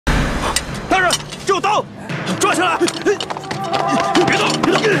给我刀，抓起来！别动，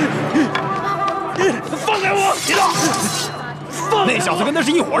别动！放开我！别动！放！那小子跟他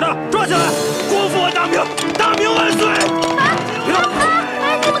是一伙的，抓起来！国父万大明，大明万岁！别动！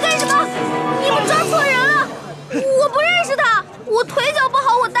哎，你们干什么？你们抓错人了！我不认识他，我腿脚不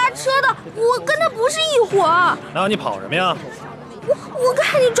好，我搭车的，我跟他不是一伙儿。那你跑什么呀？我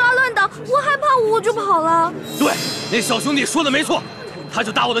看你抓乱党，我害怕，我就跑了。对，那小兄弟说的没错，他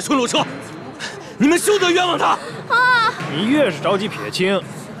就搭我的顺路车，你们休得冤枉他！啊！你越是着急撇清，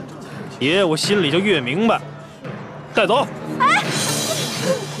爷我心里就越明白。带走！哎，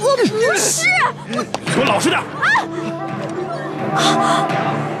我不是，你给我老实点！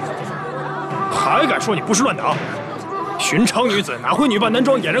还敢说你不是乱党？寻常女子哪会女扮男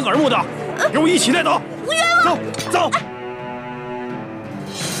装掩人耳目的？给我一起带走！不冤枉！走！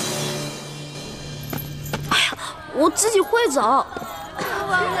哎呀，我自己会走。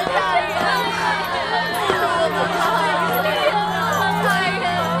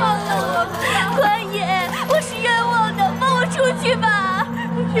官爷，我是冤枉的，放我出去吧！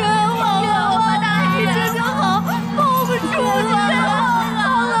冤枉啊！大人，这就好，放我们出去啊！放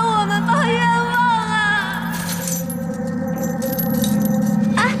了我们吧，冤枉啊！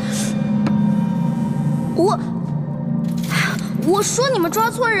哎，我说你们抓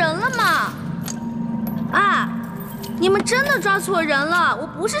错人了嘛！啊，你们真的抓错人了，我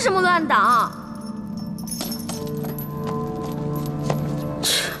不是什么乱党。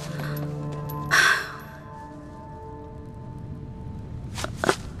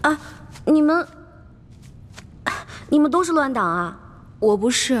啊，你们都是乱党啊？我不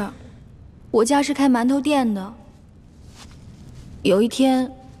是，我家是开馒头店的。有一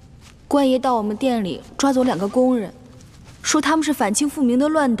天，官爷到我们店里抓走2个工人，说他们是反清复明的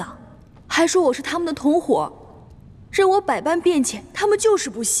乱党，还说我是他们的同伙，任我百般辩解，他们就是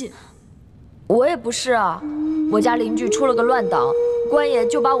不信。我也不是啊，我家邻居出了个乱党，官爷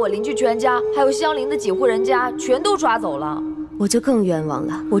就把我邻居全家还有相邻的几户人家全都抓走了。我就更冤枉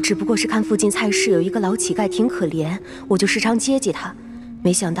了，我只不过是看附近菜市有一个老乞丐挺可怜，我就时常接济他，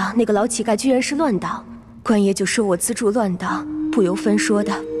没想到那个老乞丐居然是乱党，官爷就说我资助乱党，不由分说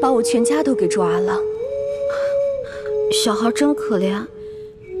的把我全家都给抓了。小孩真可怜。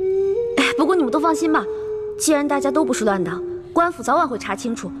哎，不过你们都放心吧，既然大家都不是乱党，官府早晚会查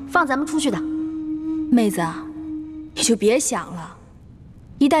清楚，放咱们出去的。妹子啊，你就别想了，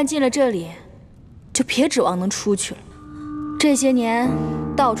一旦进了这里，就别指望能出去了。这些年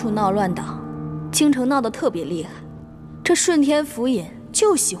到处闹乱党，京城闹得特别厉害，这顺天府尹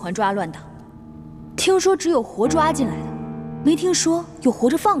就喜欢抓乱党。听说只有活抓进来的，没听说有活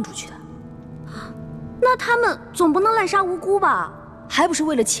着放出去的。那他们总不能滥杀无辜吧？还不是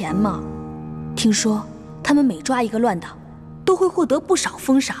为了钱吗？听说他们每抓一个乱党，都会获得不少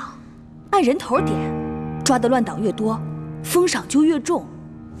封赏，按人头点，抓的乱党越多，封赏就越重。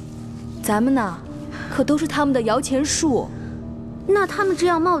咱们呢，可都是他们的摇钱树。那他们这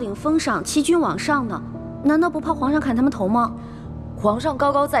样冒领封赏，欺君罔上的，难道不怕皇上砍他们头吗？皇上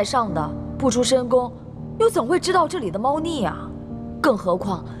高高在上的，不出深宫，又怎会知道这里的猫腻啊？更何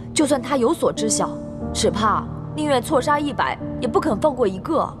况，就算他有所知晓，只怕宁愿错杀100，也不肯放过1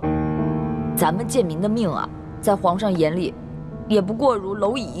个。咱们贱民的命啊，在皇上眼里，也不过如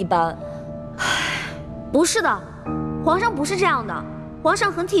蝼蚁一般。不是的，皇上不是这样的，皇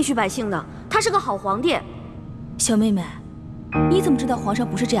上很体恤百姓的，他是个好皇帝。小妹妹，你怎么知道皇上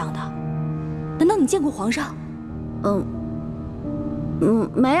不是这样的？难道你见过皇上？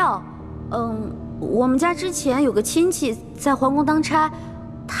没有。我们家之前有个亲戚在皇宫当差，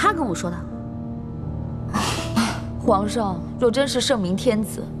他跟我说的。皇上若真是圣明天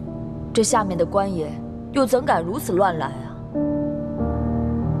子，这下面的官爷又怎敢如此乱来啊？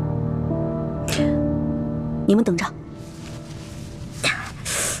你们等着。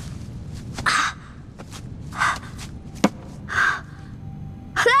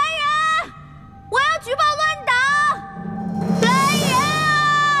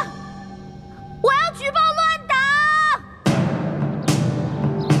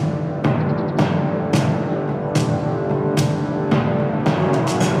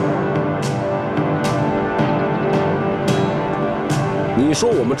你说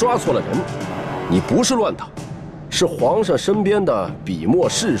我们抓错了人，你不是乱党，是皇上身边的笔墨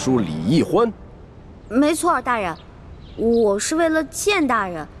侍书李易欢。没错，大人，我是为了见大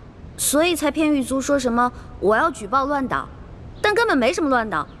人，所以才骗狱卒说什么我要举报乱党，但根本没什么乱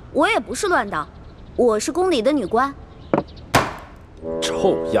党，我也不是乱党，我是宫里的女官。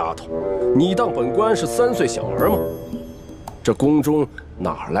臭丫头，你当本官是3岁小儿吗？这宫中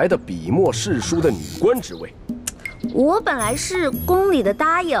哪来的笔墨侍书的女官职位？我本来是宫里的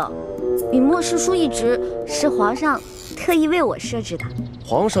答应，笔墨诗书一职是皇上特意为我设置的。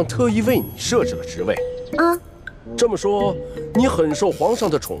皇上特意为你设置了职位。这么说，你很受皇上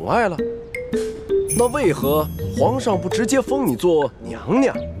的宠爱了？那为何皇上不直接封你做娘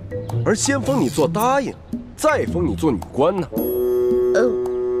娘，而先封你做答应，再封你做女官呢？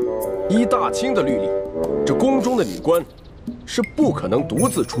依大清的律例，这宫中的女官是不可能独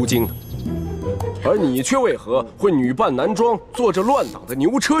自出京的，而你却为何会女扮男装，坐着乱党的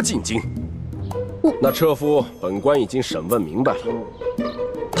牛车进京？那车夫本官已经审问明白了，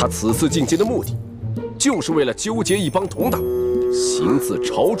他此次进京的目的，就是为了纠结一帮同党，行刺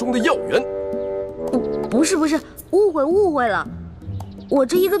朝中的要员。不是，误会了。我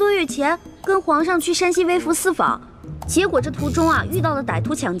这1个多月前跟皇上去山西微服私访，结果这途中啊遇到了歹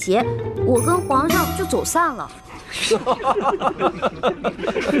徒抢劫，我跟皇上就走散了。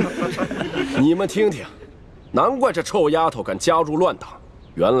你们听听，难怪这臭丫头敢加入乱党，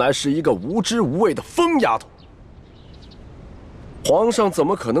原来是一个无知无畏的疯丫头。皇上怎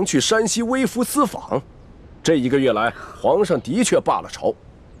么可能去山西微服私访？这1个月来，皇上的确罢了朝，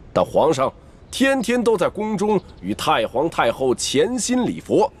但皇上天天都在宫中与太皇太后潜心礼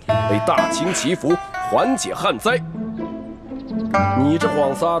佛，为大清祈福，缓解旱灾。你这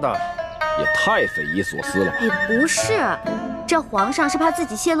谎撒的也太匪夷所思了吧？不是，这皇上是怕自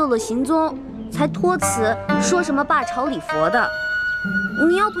己泄露了行踪，才托辞说什么罢朝礼佛的。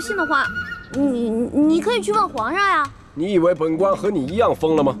你要不信的话，你可以去问皇上呀。你以为本官和你一样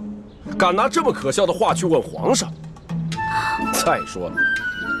疯了吗？敢拿这么可笑的话去问皇上？再说了，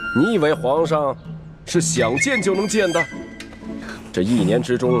你以为皇上是想见就能见的？这1年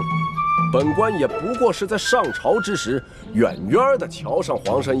之中，本官也不过是在上朝之时，远远的瞧上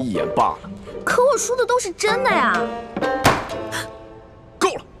皇上一眼罢了。可我说的都是真的呀！够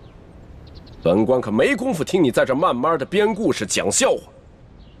了，本官可没工夫听你在这慢慢的编故事讲笑话。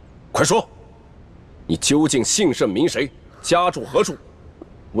快说，你究竟姓甚名谁，家住何处？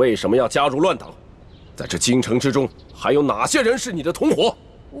为什么要加入乱党？在这京城之中，还有哪些人是你的同伙？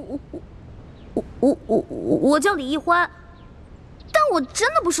我叫李易欢，但我真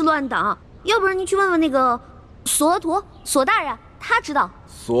的不是乱党。要不然你去问问那个索额图索大人，他知道。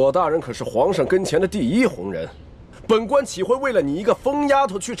索大人可是皇上跟前的第1红人，本官岂会为了你一个疯丫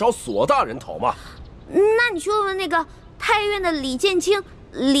头去找索大人讨骂？那你去问问那个太院的李建清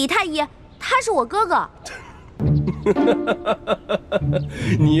李太医，他是我哥哥。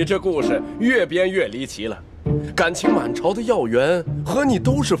你这故事越编越离奇了，感情满朝的要员和你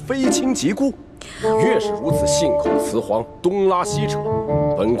都是非亲即故，越是如此信口雌黄，东拉西扯，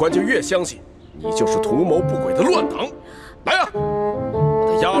本官就越相信你就是图谋不轨的乱党。来啊，把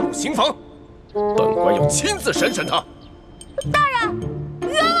他押入刑房，本官要亲自审审他。大人，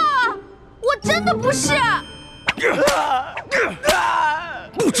冤枉啊！我真的不是。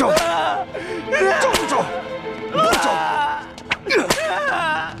不招，招不招？不招，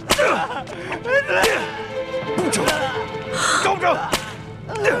不招，招不招？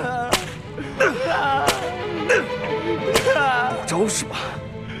不招是吧？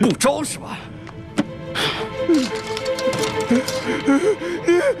不招是吧？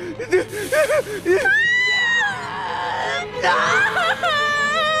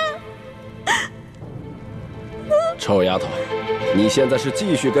臭丫头，你现在是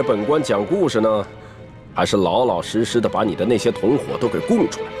继续给本官讲故事呢，还是老老实实的把你的那些同伙都给供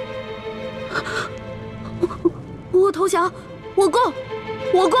出来？我投降，我供。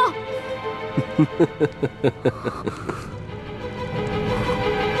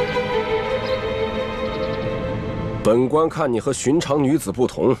本官看你和寻常女子不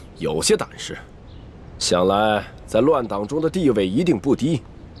同，有些胆识，想来在乱党中的地位一定不低，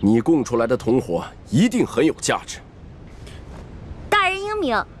你供出来的同伙一定很有价值。大人英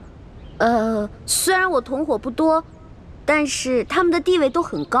明。虽然我同伙不多，但是他们的地位都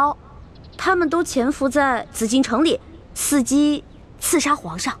很高，他们都潜伏在紫禁城里，伺机刺杀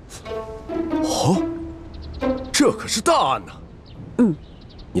皇上。哦，这可是大案呐！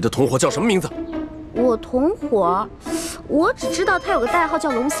你的同伙叫什么名字？我同伙，我只知道他有个代号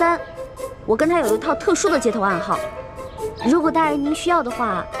叫龙三，我跟他有一套特殊的接头暗号。如果大人您需要的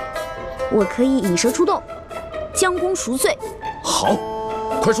话，我可以引蛇出洞，将功赎罪。好，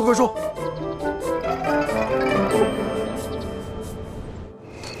快说快说。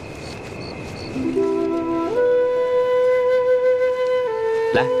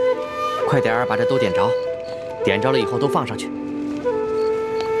来，快点儿把这都点着，点着了以后都放上去。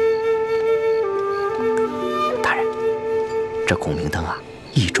大人，这孔明灯啊，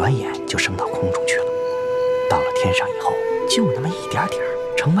一转眼就升到空中去了，到了天上以后，就那么一点点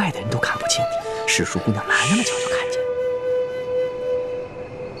儿，城外的人都看不清，史淑姑娘哪那么巧就看见？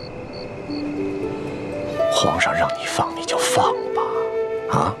皇上让你放你就放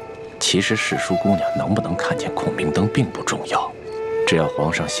吧，啊！其实世淑姑娘能不能看见孔明灯并不重要，只要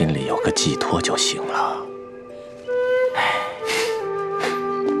皇上心里有个寄托就行了。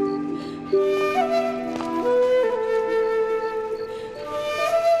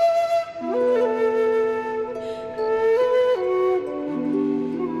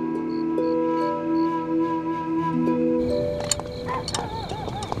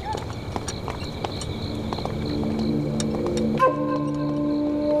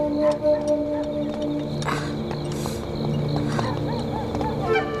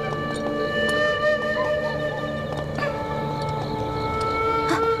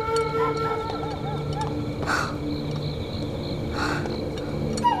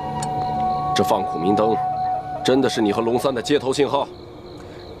这放孔明灯，真的是你和龙三的接头信号？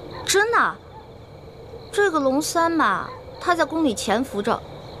真的，这个龙三嘛，他在宫里潜伏着，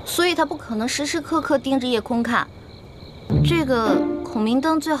所以他不可能时时刻刻盯着夜空看。这个孔明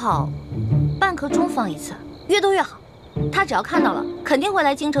灯最好半刻钟放一次，越多越好。他只要看到了，肯定会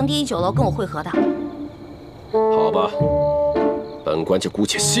来京城第1酒楼跟我会合的。好吧，本官就姑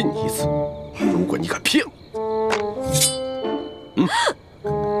且信你一次。如果你敢骗我，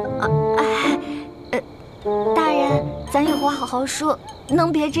大人，咱有话好好说，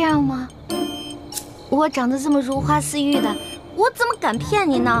能别这样吗？我长得这么如花似玉的，我怎么敢骗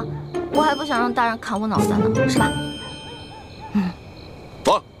你呢？我还不想让大人砍我脑袋呢，是吧？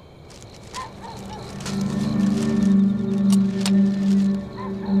放。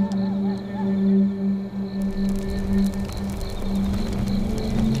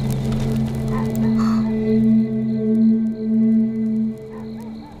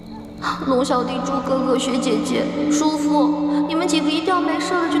龙小弟、猪哥哥、雪姐姐、叔父，你们几个一定要没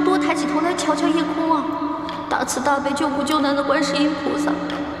事了就多抬起头来瞧瞧夜空啊！大慈大悲救苦救难的观世音菩萨，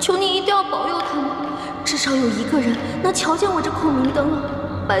求你一定要保佑他们，至少有1个人能瞧见我这孔明灯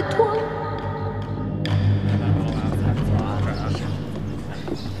了，拜托了。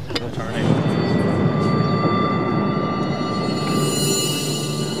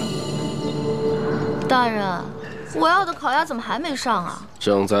大人，我要的烤鸭怎么还没上啊？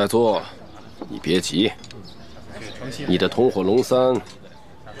正在做，你别急。你的同伙龙三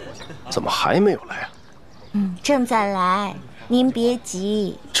怎么还没有来啊？正在来，您别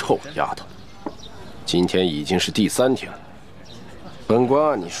急。臭丫头，今天已经是第3天了。本官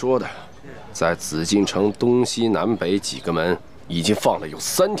按你说的，在紫禁城东西南北几个门已经放了有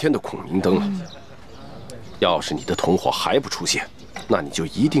3天的孔明灯了。要是你的同伙还不出现，那你就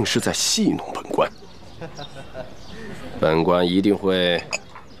一定是在戏弄本官。本官一定会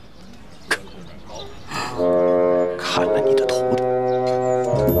砍了你的头的。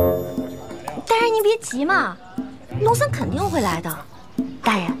大人，您别急嘛，龙三肯定会来的。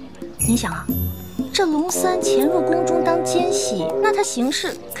大人，您想啊，这龙三潜入宫中当奸细，那他行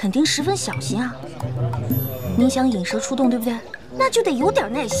事肯定十分小心啊。您想引蛇出洞，对不对？那就得有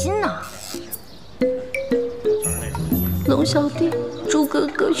点耐心呐。龙小弟、猪哥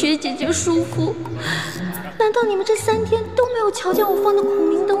哥、雪姐姐、叔父，难道你们这3天都没有瞧见我放的孔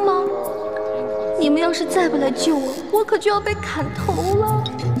明灯吗？你们要是再不来救我，我可就要被砍头了。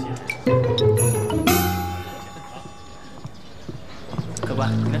客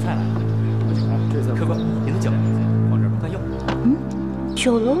官，您的菜来了。客官，您的酒放这儿慢用。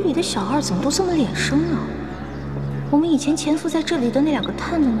酒楼里的小二怎么都这么脸生呢？我们以前潜伏在这里的那2个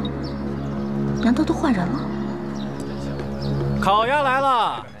探子呢？难道都换人了？烤鸭来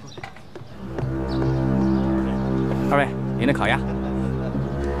了。2位，您的烤鸭。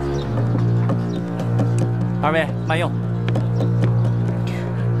2位慢用。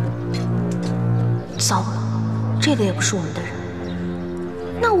糟了，这个也不是我们的人。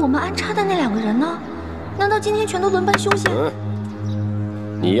那我们安插的那2个人呢？难道今天全都轮班休息？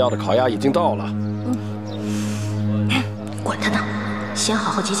你要的烤鸭已经到了。管他呢，先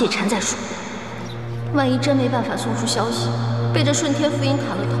好好解解馋再说。万一真没办法送出消息，被这顺天福音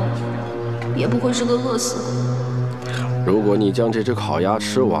砍了头，也不会是个饿死鬼。如果你将这只烤鸭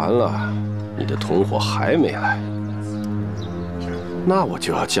吃完了，你的同伙还没来，那我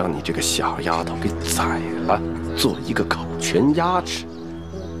就要将你这个小丫头给宰了，做一个烤全鸭吃。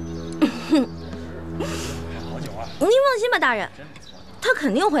您放心吧，大人，他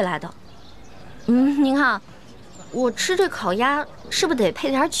肯定会来的。您看，我吃这烤鸭是不是得配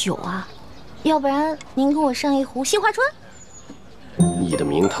点酒啊？要不然您给我上一壶杏花春。你的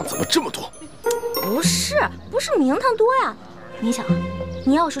名堂怎么这么多？不是名堂多呀。你想啊，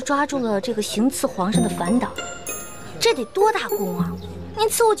你要是抓住了这个行刺皇上的反党，这得多大功啊！您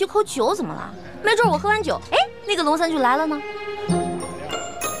赐我几口酒怎么了？没准我喝完酒，哎，那个龙三就来了呢。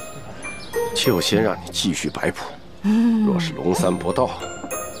就先让你继续摆谱。若是龙三不到，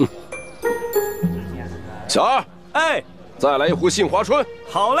小二，哎，再来一壶杏花春。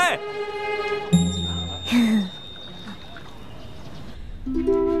好嘞。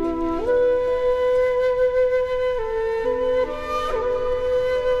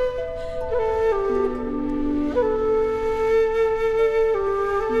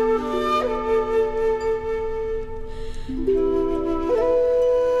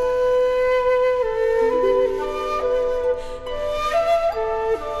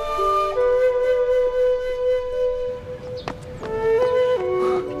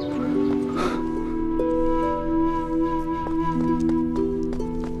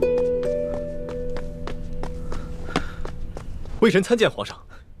微臣参见皇上，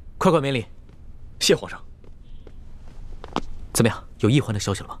快免礼。谢皇上。怎么样，有易欢的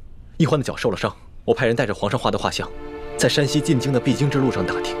消息了吗？易欢的脚受了伤，我派人带着皇上画的画像，在山西进京的必经之路上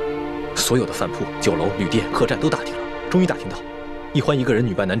打听，所有的饭铺、酒楼、旅店、客栈都打听了，终于打听到，易欢一个人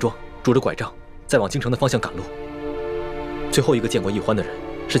女扮男装，拄着拐杖，在往京城的方向赶路。最后一个见过易欢的人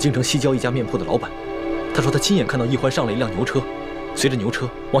是京城西郊一家面铺的老板，他说他亲眼看到易欢上了一辆牛车，随着牛车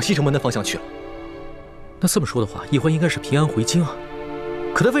往西城门的方向去了。那这么说的话，易欢应该是平安回京啊，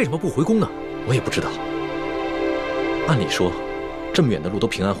可他为什么不回宫呢？我也不知道。按理说，这么远的路都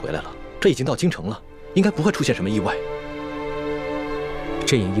平安回来了，这已经到京城了，应该不会出现什么意外。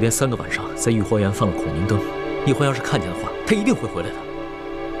这眼一连3个晚上在御花园放了孔明灯，易欢要是看见的话，他一定会回来的。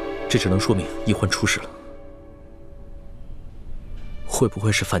这只能说明易欢出事了。会不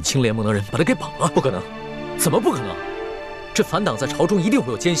会是反清联盟的人把他给绑了？不可能。怎么不可能？这反党在朝中一定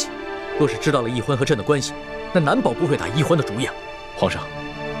会有奸细。若是知道了易欢和朕的关系，那难保不会打易欢的主意啊！皇上，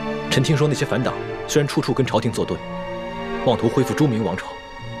臣听说那些反党虽然处处跟朝廷作对，妄图恢复朱明王朝，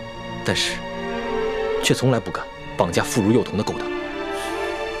但是却从来不敢绑架妇孺幼童的勾当。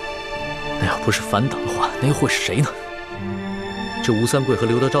那要不是反党的话，那又会是谁呢？这吴三桂和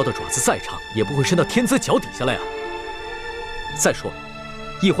刘德昭的爪子再长，也不会伸到天子脚底下来啊！再说，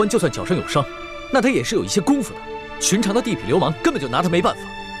易欢就算脚上有伤，那他也是有一些功夫的，寻常的地痞流氓根本就拿他没办法。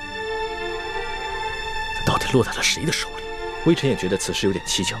到底落在了谁的手里？微臣也觉得此事有点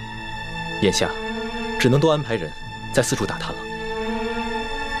蹊跷，眼下只能多安排人在四处打探了。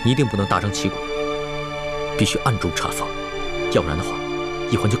一定不能大张旗鼓，必须暗中查访，要不然的话，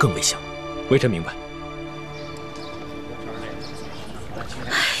易欢就更危险了。微臣明白。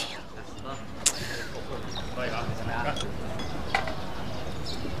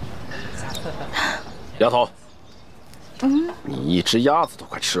丫头，你一只鸭子都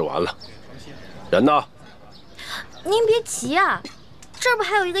快吃完了，人呢？您别急啊，这不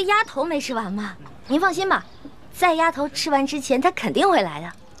还有一个鸭头没吃完吗？您放心吧，在鸭头吃完之前，他肯定会来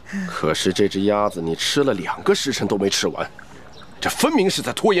的。可是这只鸭子你吃了2个时辰都没吃完，这分明是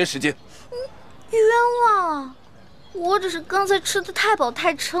在拖延时间。冤枉啊！我只是刚才吃的太饱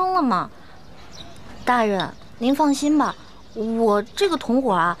太撑了嘛。大人，您放心吧，我这个同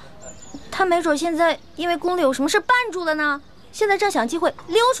伙啊，他没准现在因为宫里有什么事绊住了呢，现在正想机会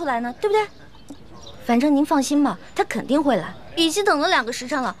溜出来呢，对不对？反正您放心吧，他肯定会来，已经等了2个时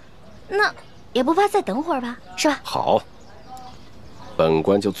辰了，那也不怕再等会儿吧，是吧？好，本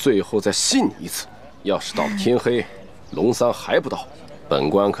官就最后再信你一次，要是到了天黑，龙三还不到，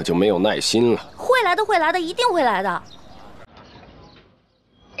本官可就没有耐心了。会来的，会来的，一定会来的。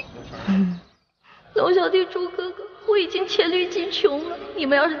龙小弟、朱哥哥，我已经黔驴技穷了，你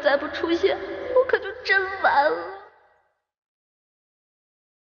们要是再不出现，我可就真完了。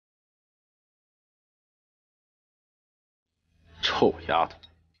臭丫头，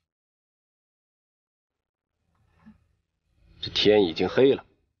这天已经黑了，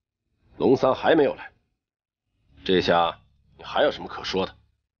龙三还没有来，这下你还有什么可说的？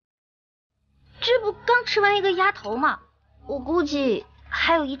这不刚吃完一个鸭头吗？我估计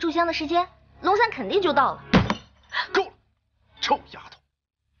还有1炷香的时间，龙三肯定就到了。够了，臭丫头，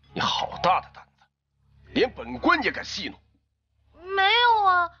你好大的胆子，连本官也敢戏弄？没有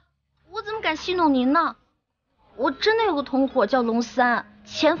啊，我怎么敢戏弄您呢？我真的有个同伙叫龙三，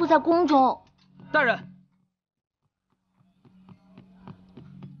潜伏在宫中。大人，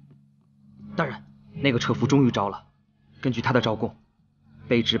大人，那个车夫终于招了。根据他的招供，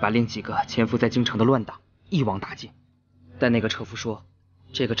卑职把另几个潜伏在京城的乱党一网打尽。但那个车夫说，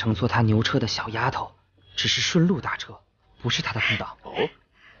这个乘坐他牛车的小丫头只是顺路搭车，不是他的同党。哦，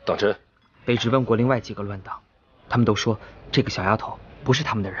当真？卑职问过另外几个乱党，他们都说这个小丫头不是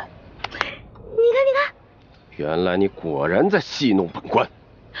他们的人。你看，你看。原来你果然在戏弄本官。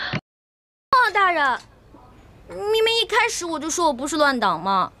大人，明明一开始我就说我不是乱党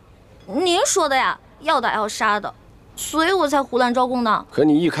嘛，您说的呀，要打要杀的，所以我才胡乱招供的。可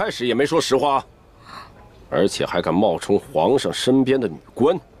你一开始也没说实话，而且还敢冒充皇上身边的女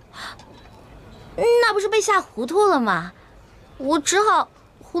官，那不是被吓糊涂了吗？我只好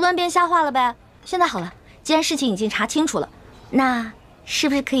胡乱编瞎话了呗。现在好了，既然事情已经查清楚了，那是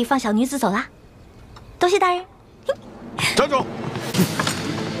不是可以放小女子走啦？多谢大人。站住！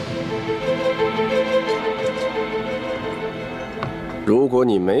如果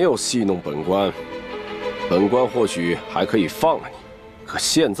你没有戏弄本官，本官或许还可以放了你。可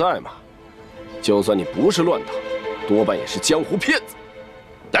现在嘛，就算你不是乱党，多半也是江湖骗子。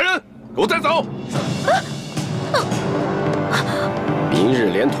来人，给我带走！明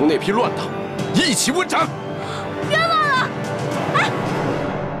日连同那批乱党一起问斩。冤枉了！哎，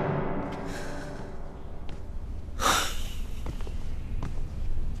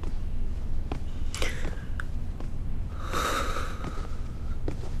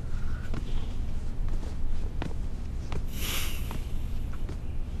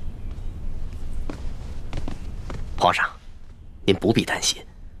皇上，您不必担心，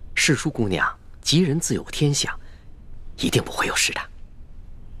世淑姑娘吉人自有天相，一定不会有事的。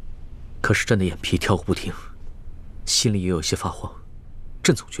可是朕的眼皮跳个不停，心里也有些发慌。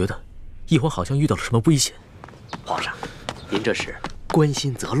朕总觉得一欢好像遇到了什么危险。皇上，您这是关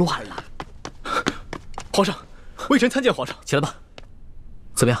心则乱了。皇上，微臣参见皇上。起来吧。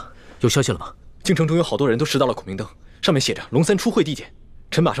怎么样，有消息了吗？京城中有好多人都拾到了孔明灯，上面写着龙三出会地点。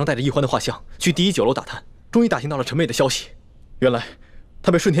臣马上带着一欢的画像去第一酒楼打探，终于打听到了陈妹的消息。原来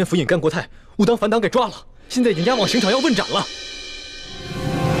她被顺天府尹甘国泰误当反党给抓了，现在已经押往刑场要问斩了。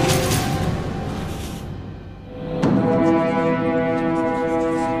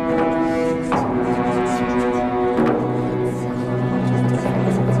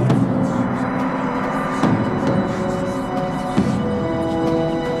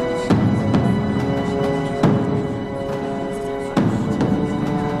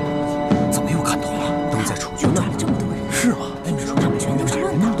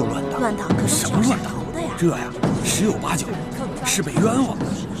这呀，十有八九是被冤枉的。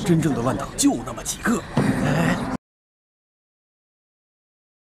真正的乱党就那么几个。哎，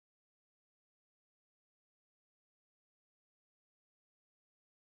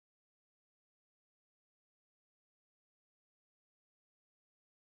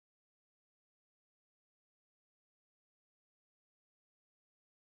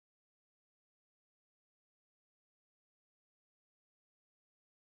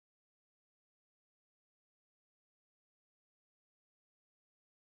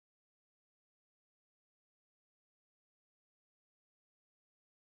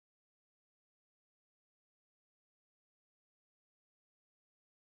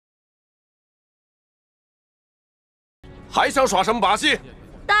还想耍什么把戏？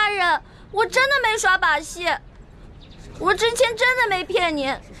大人，我真的没耍把戏，我之前真的没骗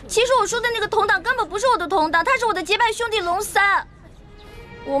您。其实我说的那个同党根本不是我的同党，他是我的结拜兄弟龙三。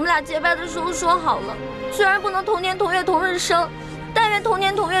我们俩结拜的时候说好了，虽然不能同年同月同日生，但愿同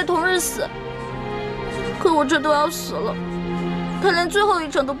年同月同日死。可我这都要死了，他连最后一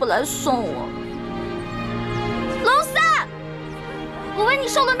程都不来送我。龙三，我为你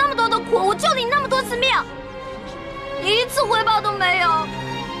受了那么多的苦，我救了你那么多次命，你一次回报都没有。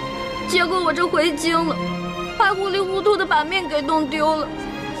结果我这回京了，还糊里糊涂的把命给弄丢了。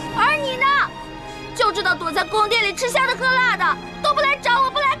而你呢，就知道躲在宫殿里吃香的喝辣的，都不来找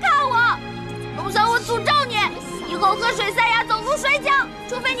我，不来看我。龙三，我诅咒你，以后喝水塞牙，走路摔跤，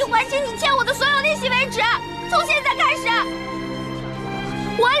除非你还清你欠我的所有利息为止。从现在开始，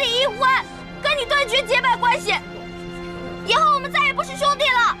我李易欢跟你断绝结拜关系，以后我们再也不是兄弟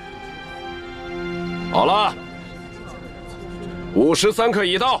了。好了，53刻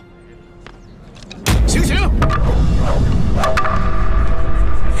已到，行刑！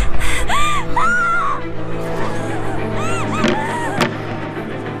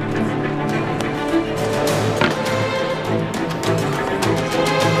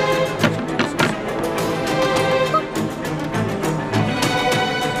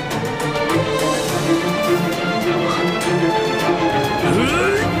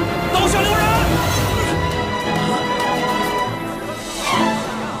刀下留人！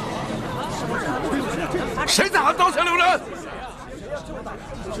谁在喊刀下留人？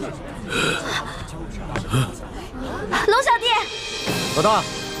龙小弟，老大，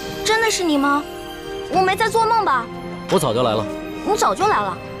真的是你吗？我没在做梦吧？我早就来了。你早就来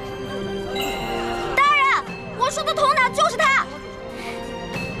了。大人，我说的同党就是他。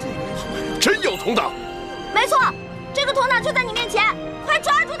真有同党？没错，这个同党就在你面前，快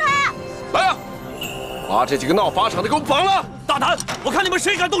抓住他！来啊，把这几个闹法场的给我绑了！大胆！我看你们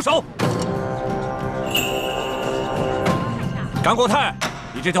谁敢动手！甘国泰，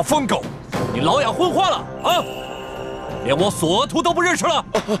你这条疯狗，你老养昏花了啊！连我索图都不认识了。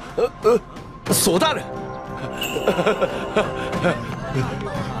索大人。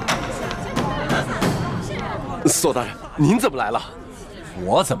索大人，您怎么来了？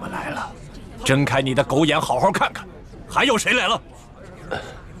我怎么来了？睁开你的狗眼，好好看看，还有谁来了？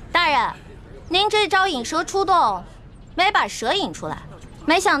大人，您这招引蛇出洞，没把蛇引出来，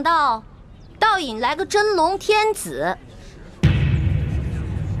没想到倒引来个真龙天子。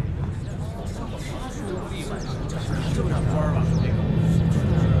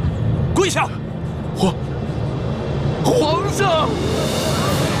跪下！皇上！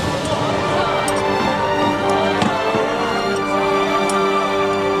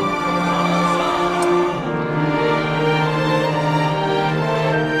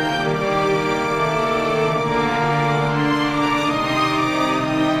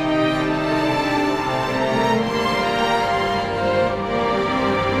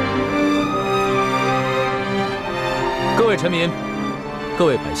各位臣民，各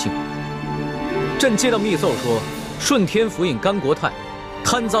位百姓，朕接到密奏说，顺天府尹甘国泰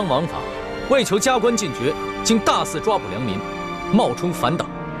贪赃枉法，为求加官进爵，竟大肆抓捕良民，冒充反党，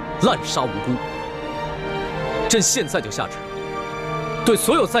滥杀无辜。朕现在就下旨，对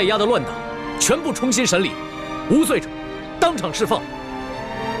所有在押的乱党全部重新审理，无罪者当场释放，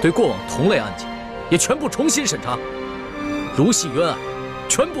对过往同类案件也全部重新审查，如系冤案，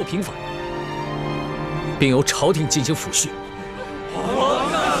全部平反，并由朝廷进行抚恤。皇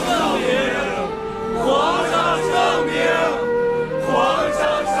上圣明！皇上圣明！皇上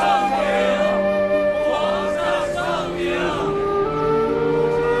圣明！皇上圣明！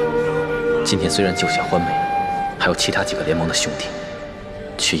今天虽然救下欢梅，还有其他几个联盟的兄弟，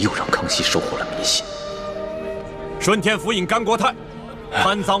却又让康熙收获了民心。顺天府尹甘国泰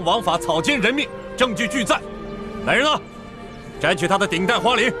贪赃枉法，草菅人命，证据俱在。来人啊，摘取他的顶戴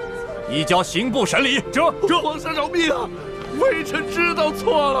花翎，移交刑部审理。这皇上饶命啊！微臣知道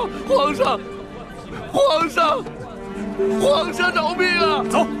错了，皇上饶命啊！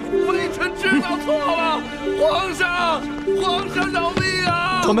走，微臣知道错了，皇上饶命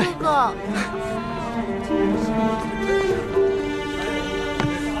啊！欢梅，哥，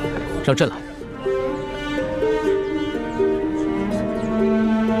让朕来。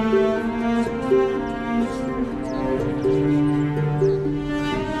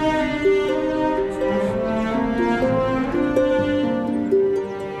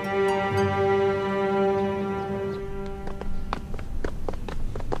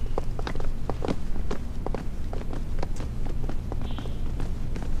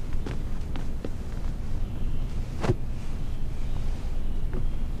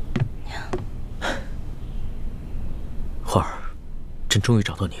花儿，朕终于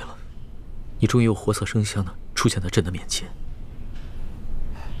找到你了，你终于又活色生香的出现在朕的面前。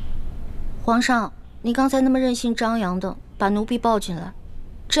皇上，你刚才那么任性张扬的把奴婢抱进来，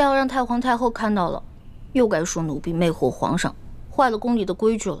这要让太皇太后看到了，又该说奴婢魅惑皇上，坏了宫里的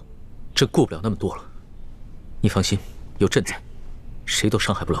规矩了。朕顾不了那么多了，你放心，有朕在，谁都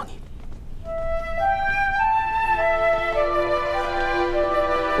伤害不了你。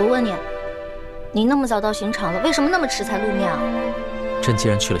我问你，你那么早到刑场了，为什么那么迟才露面啊？朕既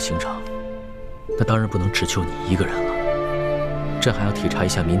然去了刑场，那当然不能只救你一个人了。朕还要体察一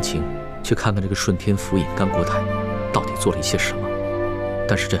下民情，去看看这个顺天府尹甘国泰到底做了一些什么。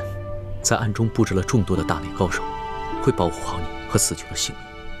但是朕在暗中布置了众多的大内高手，会保护好你和四九的性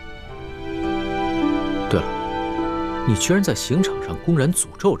命。对了，你居然在刑场上公然诅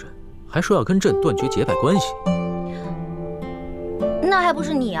咒朕，还说要跟朕断绝结拜关系。那还不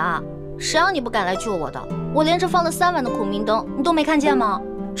是你啊！谁让你不敢来救我的？我连着放了3晚的孔明灯，你都没看见吗？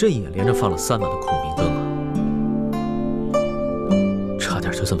朕也连着放了3晚的孔明灯啊，差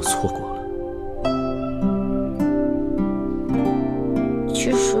点就这么错过了。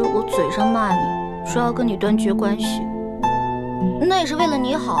其实我嘴上骂你，说要跟你断绝关系，那也是为了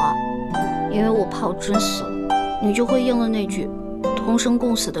你好啊。因为我怕我真死了，你就会应了那句同生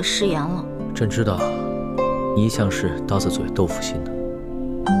共死的誓言了。朕知道，你一向是刀子嘴豆腐心的，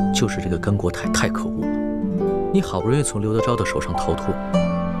就是这个甘国泰太可恶了。你好不容易从刘德昭的手上逃脱，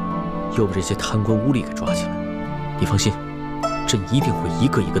又被这些贪官污吏给抓起来。你放心，朕一定会一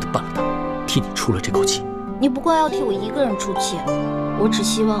个一个的办了他，替你出了这口气。你不光要替我一个人出气，我只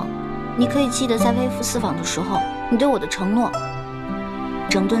希望你可以记得在微服私访的时候你对我的承诺，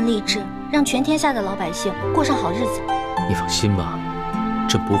整顿吏治，让全天下的老百姓过上好日子。你放心吧，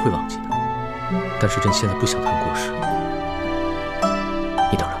朕不会忘记的。但是朕现在不想谈国事，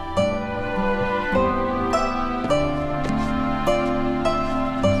你等着。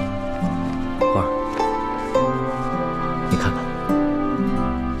花儿，你看看。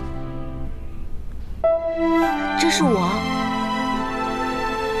是我。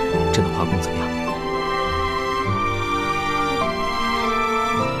真的华宫怎么样？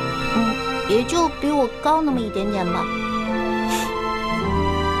也就比我高那么一点点吧。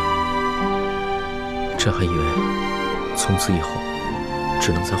朕还以为从此以后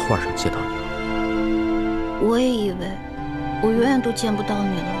只能在画上见到你了。我也以为我永远都见不到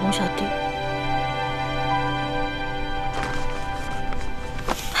你了，龙小弟。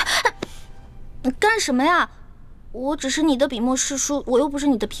你干什么呀？我只是你的笔墨诗书，我又不是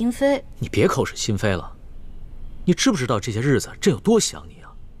你的嫔妃。你别口是心非了。你知不知道这些日子朕有多想你啊？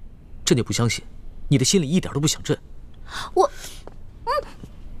朕就不相信你的心里一点都不想朕。我，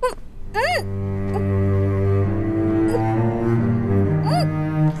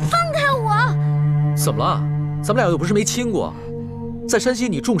放开我！怎么了？咱们俩又不是没亲过。在山西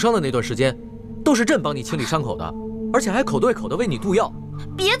你重伤的那段时间，都是朕帮你清理伤口的，而且还口对口的为你渡药。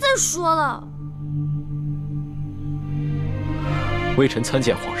别再说了。微臣参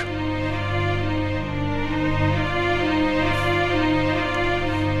见皇上。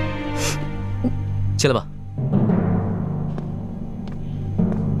进来吧。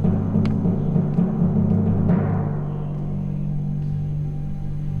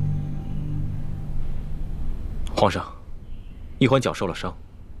皇上，易欢脚受了伤，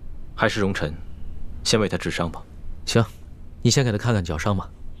还是容臣先为他治伤吧。行，你先给他看看脚伤吧。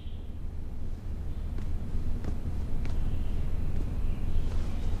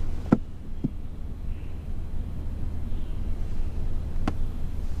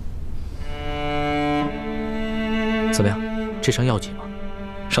怎么样？这伤要紧吗？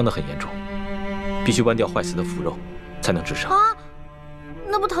伤得很严重，必须剜掉坏死的腐肉，才能治伤。啊，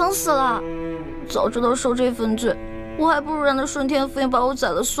那不疼死了！早知道受这份罪，我还不如让那顺天府尹把我宰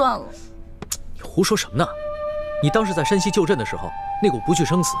了算了。你胡说什么呢？你当时在山西救朕的时候，那股不惧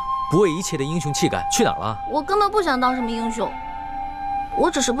生死、不畏一切的英雄气概去哪儿了？我根本不想当什么英雄，我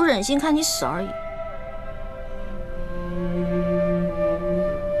只是不忍心看你死而已。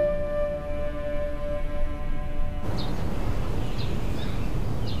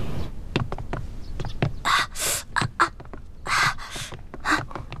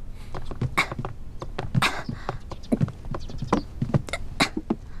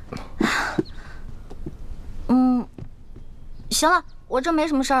行了，我这没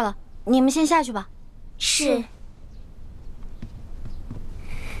什么事儿了，你们先下去吧。是。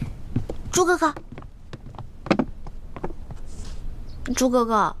朱哥哥，朱哥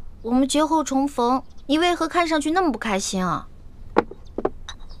哥，我们节后重逢，你为何看上去那么不开心啊？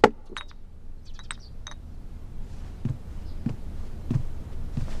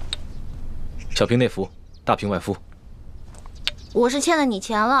小平内服，大平外敷。我是欠了你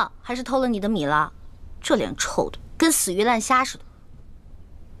钱了，还是偷了你的米了？这脸臭的跟死鱼烂虾似的。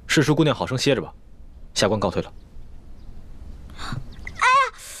世叔姑娘好生歇着吧，下官告退了。哎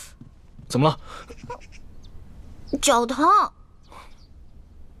呀，怎么了？脚疼。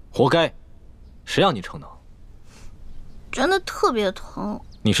活该，谁让你逞能？真的特别疼。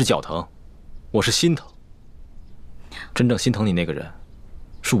你是脚疼，我是心疼。真正心疼你那个人，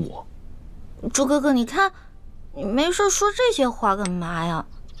是我。朱哥哥，你看，你没事说这些话干嘛呀？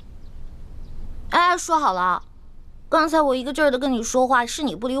哎，说好了，刚才我一个劲儿的跟你说话，是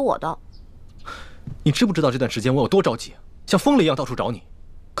你不理我的。你知不知道这段时间我有多着急，像疯了一样到处找你？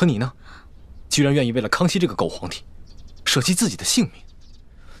可你呢，居然愿意为了康熙这个狗皇帝，舍弃自己的性命。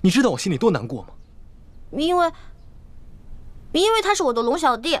你知道我心里多难过吗？因为他是我的龙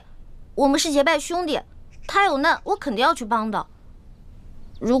小弟，我们是结拜兄弟，他有难我肯定要去帮的。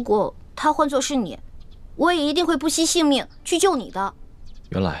如果他换作是你，我也一定会不惜性命去救你的。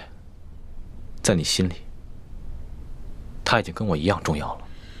原来，在你心里，他已经跟我一样重要了。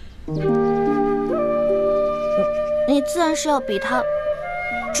你自然是要比他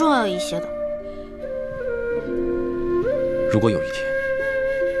重要一些的。如果有一天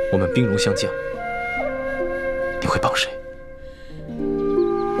我们兵戎相见，你会帮谁？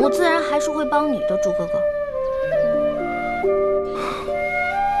我自然还是会帮你的，朱哥哥。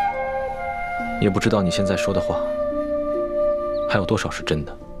也不知道你现在说的话还有多少是真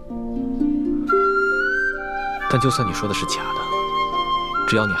的。但就算你说的是假的，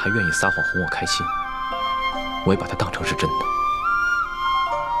只要你还愿意撒谎哄我开心，我也把它当成是真的。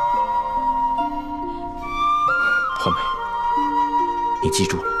欢梅，你记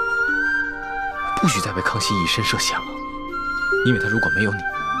住了，不许再为康熙以身涉险了，因为他如果没有你，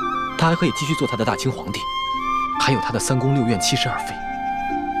他还可以继续做他的大清皇帝，还有他的3宫6院72妃。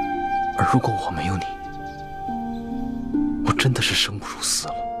而如果我没有你，我真的是生不如死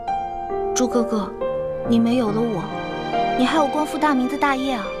了。朱哥哥，你没有了我，你还有光复大明的大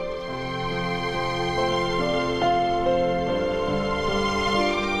业啊！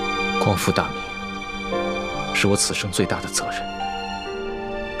光复大明是我此生最大的责任，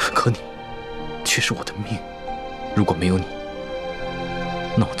可你却是我的命。如果没有你，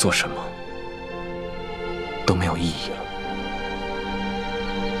那我做什么都没有意义了。